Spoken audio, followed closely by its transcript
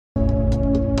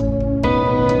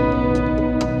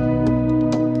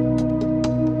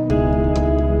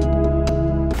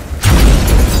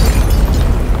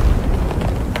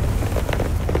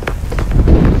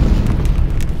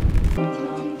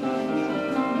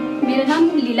मेरा नाम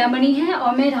लीला मणि है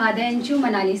और मैं राधा अंशु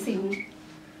मनाली से हूँ।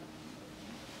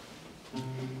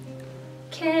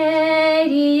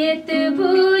 खैरियत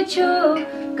पूछो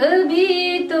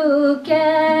कभी तो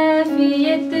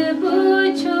कैफियत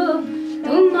पूछो,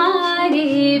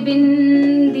 तुम्हारे बिन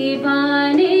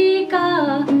दीवाने का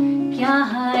क्या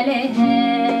हाल है।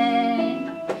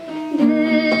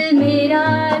 दिल मेरा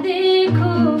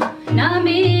देखो ना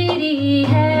मेरी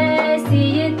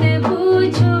हैसियत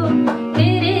पूछो,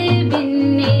 तेरे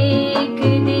बिन एक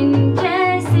दिन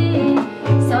कैसे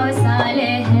 100 साल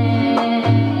है।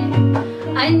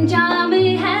 अंजाम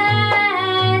है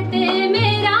ते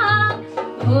मेरा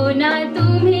होना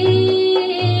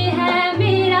तुम्हें है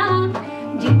मेरा,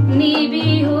 जितनी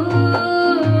भी हो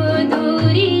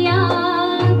दूरियां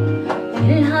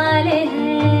फिलहाल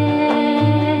है,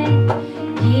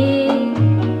 ये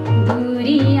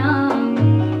दूरियां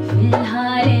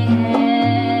फिलहाल है।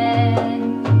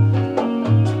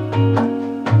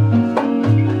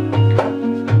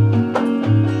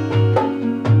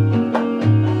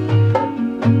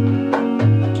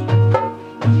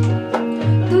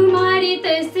 तुम्हारी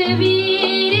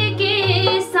तस्वीर के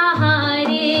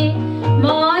सहारे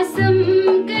मौसम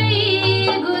कई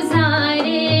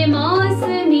गुजारे,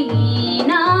 मौसमी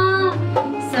ना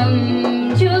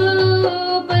समझो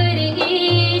पर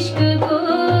इश्क को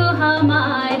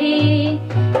हमारे,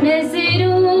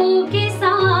 नजरों के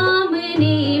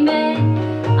सामने मैं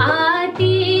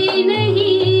आती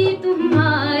नहीं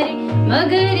तुम्हारे,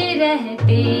 मगर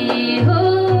रहते हो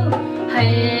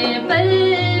हर पल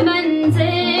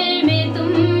मंज़िल में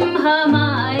तुम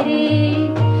हमारे।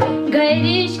 घर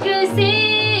इश्क से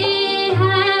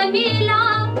है मिला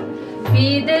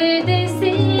फिर दर्द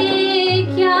से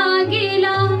क्या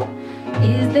गिला,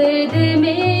 इस दर्द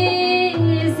में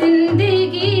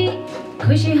जिंदगी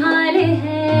खुशहाल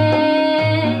है,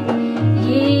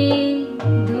 ये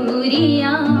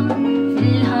दूरियां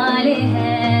फिलहाल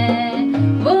है।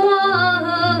 वो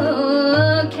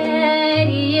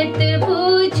खैरियत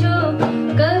पूछो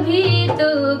कभी तो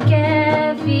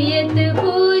कैफियत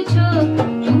पूछो,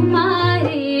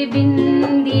 तुम्हारे बिन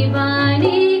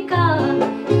दीवाने का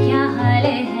क्या हाल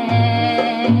है।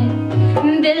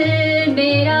 दिल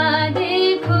मेरा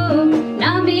देखो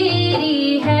ना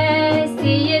मेरी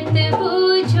हैसियत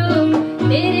पूछो,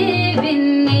 तेरे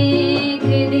बिन एक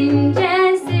दिन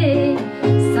जैसे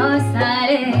 100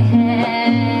 साल है।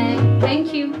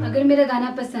 Thank you. अगर मेरा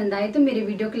गाना पसंद आए तो मेरे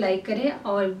वीडियो को लाइक करें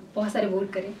और बहुत सारे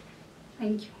वोट करें।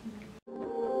 Thank you.